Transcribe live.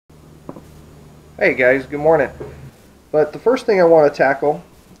Hey guys, good morning. But the first thing I want to tackle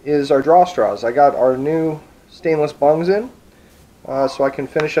is our draw straws. I got our new stainless bungs in, so I can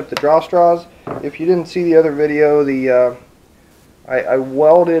finish up the draw straws. If you didn't see the other video, I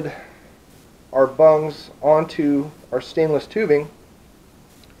welded our bungs onto our stainless tubing,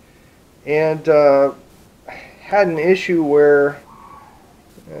 and had an issue where,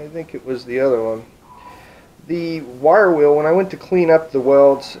 I think it was the other one, the wire wheel, when I went to clean up the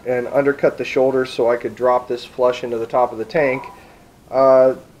welds and undercut the shoulders so I could drop this flush into the top of the tank,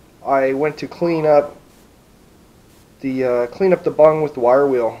 I went to clean up the bung with the wire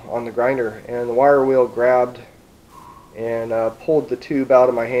wheel on the grinder, and the wire wheel grabbed and pulled the tube out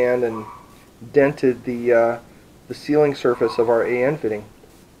of my hand and dented the sealing surface of our AN fitting.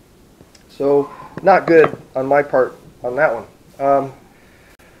 So not good on my part on that one.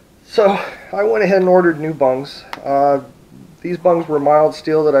 So I went ahead and ordered new bungs. These bungs were mild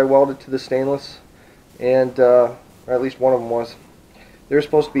steel that I welded to the stainless, and or at least one of them was. They were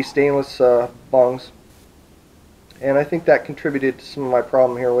supposed to be stainless bungs, and I think that contributed to some of my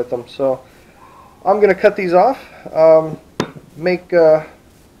problem here with them. So I'm going to cut these off, make a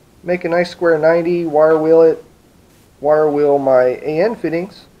nice square 90, wire wheel my AN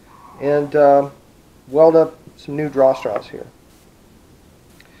fittings, and weld up some new draw straws here.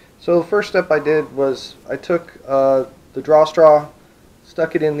 So the first step I did was I took the draw straw,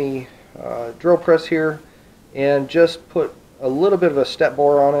 stuck it in the drill press here, and just put a little bit of a step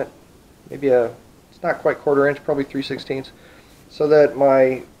bore on it, maybe it's not quite 1/4 inch, probably 3/16, so that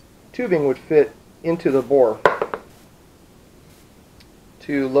my tubing would fit into the bore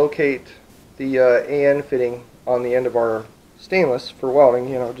to locate the AN fitting on the end of our stainless for welding,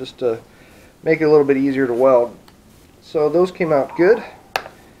 you know, just to make it a little bit easier to weld. So those came out good,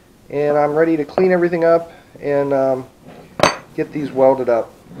 and I'm ready to clean everything up and get these welded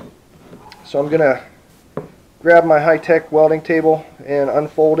up. So I'm going to grab my high-tech welding table and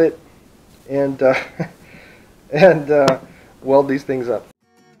unfold it and weld these things up.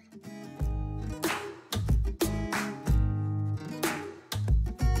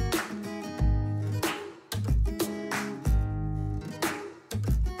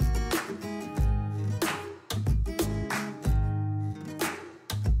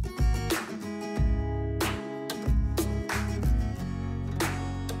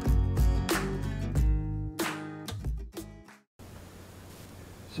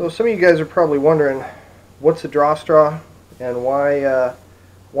 So some of you guys are probably wondering what's a draw straw and why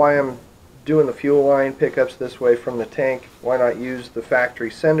I'm doing the fuel line pickups this way from the tank. Why not use the factory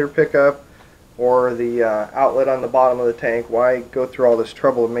sender pickup or the outlet on the bottom of the tank? Why go through all this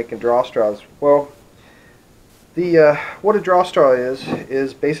trouble of making draw straws? Well, what a draw straw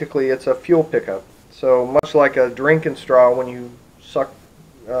is basically it's a fuel pickup. So much like a drinking straw when you suck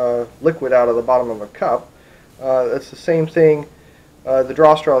liquid out of the bottom of a cup, it's the same thing. The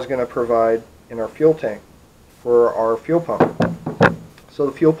draw straw is going to provide in our fuel tank for our fuel pump. So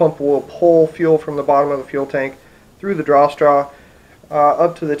the fuel pump will pull fuel from the bottom of the fuel tank through the draw straw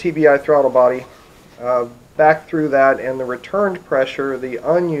up to the TBI throttle body, back through that, and the returned pressure, the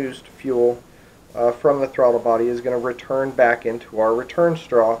unused fuel from the throttle body, is going to return back into our return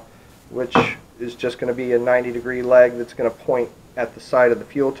straw, which is just going to be a 90-degree leg that's going to point at the side of the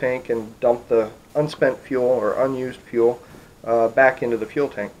fuel tank and dump the unspent fuel or unused fuel back into the fuel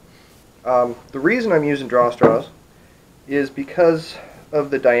tank. The reason I'm using draw straws is because of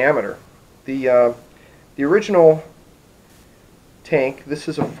the diameter. The original tank, this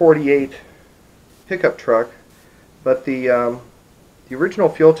is a 48 pickup truck, but the original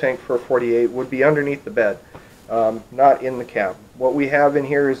fuel tank for a 48 would be underneath the bed, not in the cab. What we have in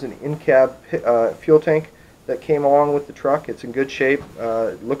here is an in-cab fuel tank that came along with the truck. It's in good shape.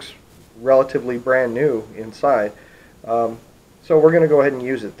 It looks relatively brand new inside. So we're going to go ahead and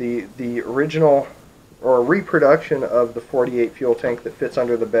use it. The original or reproduction of the 48 fuel tank that fits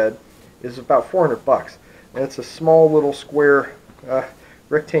under the bed is about $400, and it's a small little square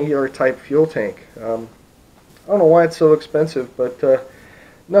rectangular type fuel tank. I don't know why it's so expensive, but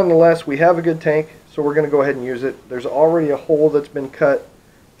nonetheless we have a good tank, so we're going to go ahead and use it. There's already a hole that's been cut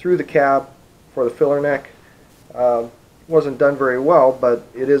through the cab for the filler neck. Wasn't done very well, but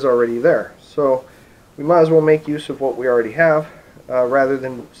it is already there. So we might as well make use of what we already have rather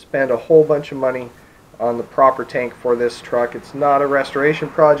than spend a whole bunch of money on the proper tank for this truck. It's not a restoration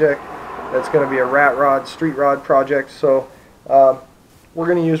project. It's going to be a rat rod, street rod project. So we're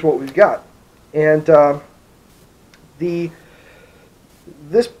going to use what we've got. And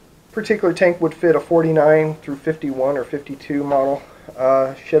this particular tank would fit a 49 through 51 or 52 model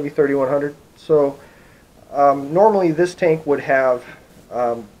Chevy 3100. So normally this tank would have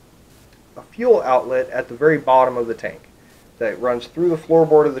a fuel outlet at the very bottom of the tank that runs through the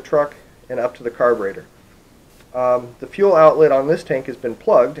floorboard of the truck and up to the carburetor. The fuel outlet on this tank has been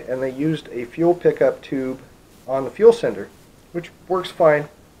plugged, and they used a fuel pickup tube on the fuel sender, which works fine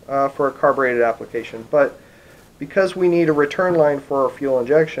for a carbureted application. But because we need a return line for our fuel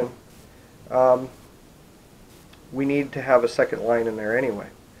injection, we need to have a second line in there anyway.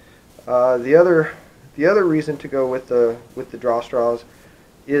 The other reason to go with the draw straws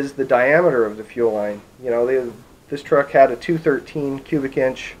is the diameter of the fuel line. You know, this truck had a 213 cubic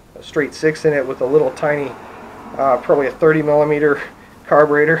inch straight 6 in it with a little tiny, probably a 30 millimeter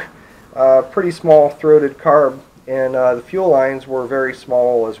carburetor, pretty small throated carb, and the fuel lines were very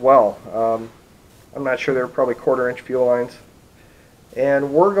small as well. I'm not sure, they were probably 1/4 inch fuel lines.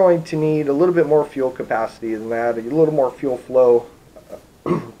 And we're going to need a little bit more fuel capacity than that, a little more fuel flow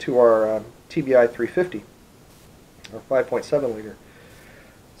to our TBI 350, or 5.7 liter.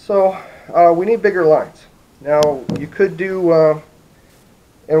 So we need bigger lines. Now you could do,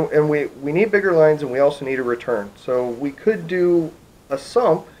 and we need bigger lines, and we also need a return. So we could do a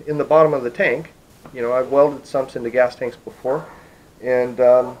sump in the bottom of the tank. You know, I've welded sumps into gas tanks before, and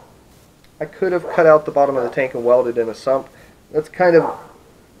I could have cut out the bottom of the tank and welded in a sump. That's kind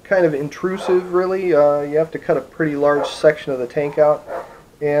of intrusive, really. You have to cut a pretty large section of the tank out,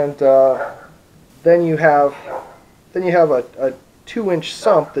 and then you have a 2-inch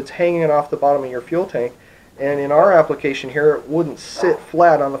sump that's hanging off the bottom of your fuel tank. And in our application here, it wouldn't sit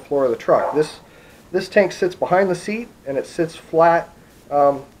flat on the floor of the truck. This tank sits behind the seat, and it sits flat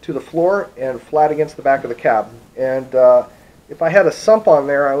to the floor and flat against the back of the cab. And if I had a sump on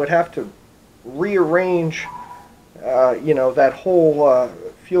there, I would have to rearrange you know, that whole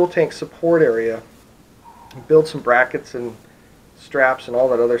fuel tank support area, build some brackets and straps and all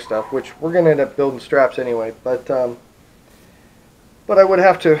that other stuff, which we're going to end up building straps anyway. But I would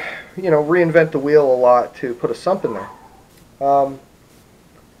have to, you know, reinvent the wheel a lot to put a sump in there.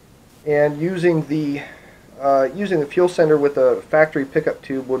 And using the fuel sender with a factory pickup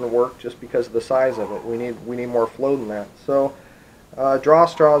tube wouldn't work just because of the size of it. We need more flow than that. So draw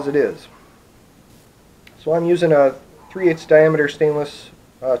straws it is. So I'm using a 3/8 diameter stainless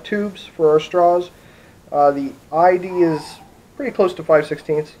tubes for our straws. The ID is pretty close to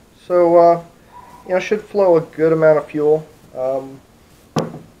 5/16, so you know, should flow a good amount of fuel.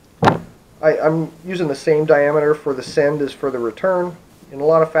 I'm using the same diameter for the send as for the return. In a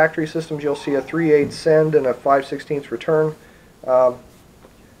lot of factory systems, you'll see a 3/8 send and a 5/16 return. You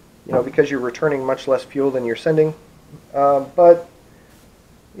know, because you're returning much less fuel than you're sending. But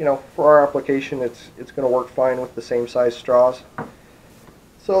you know, for our application, it's going to work fine with the same size straws.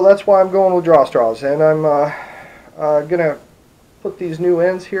 So that's why I'm going with draw straws, and I'm going to put these new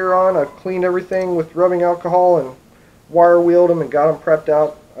ends here on. I've cleaned everything with rubbing alcohol and wire wheeled them and got them prepped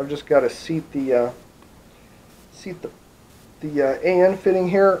out. I've just got to seat the AN fitting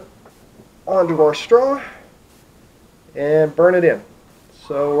here onto our straw and burn it in.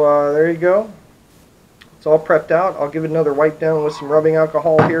 So there you go. It's all prepped out. I'll give it another wipe down with some rubbing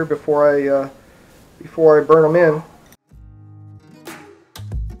alcohol here before I burn them in.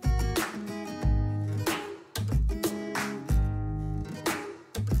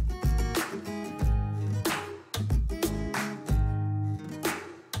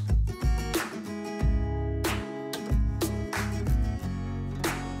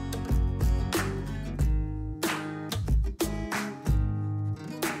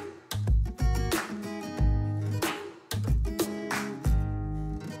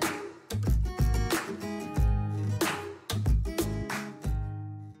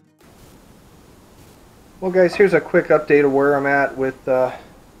 Well guys, here's a quick update of where I'm at with the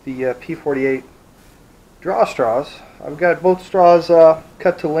P48 draw straws. I've got both straws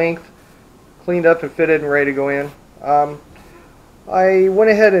cut to length, cleaned up and fitted and ready to go in. I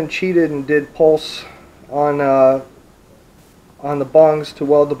went ahead and cheated and did pulse on the bungs to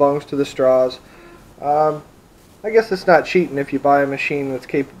weld the bungs to the straws. I guess it's not cheating if you buy a machine that's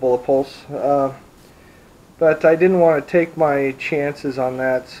capable of pulse, but I didn't want to take my chances on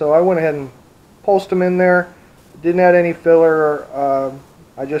that, so I went ahead and pulsed them in there. Didn't add any filler.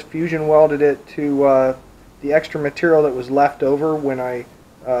 I just fusion welded it to the extra material that was left over when I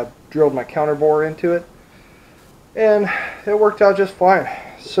drilled my counter bore into it, and it worked out just fine.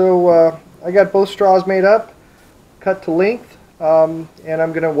 So I got both straws made up, cut to length, and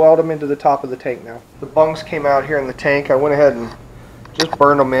I'm going to weld them into the top of the tank now. The bungs came out here in the tank. I went ahead and just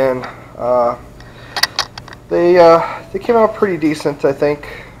burned them in. They came out pretty decent, I think.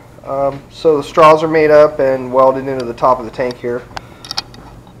 So the straws are made up and welded into the top of the tank here.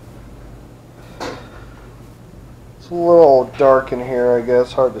 So a little dark in here, I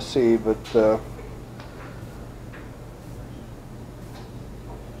guess, hard to see, but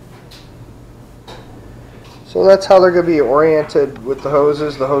so that's how they're going to be oriented with the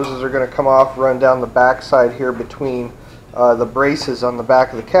hoses. The hoses are going to come off, run down the back side here between the braces on the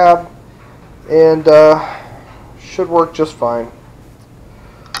back of the cab, and should work just fine.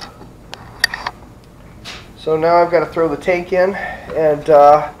 So now I've got to throw the tank in and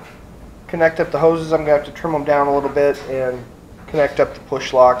connect up the hoses. I'm going to have to trim them down a little bit and connect up the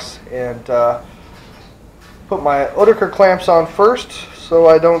push locks, and put my Oetiker clamps on first so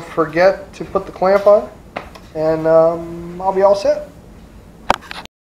I don't forget to put the clamp on, and I'll be all set.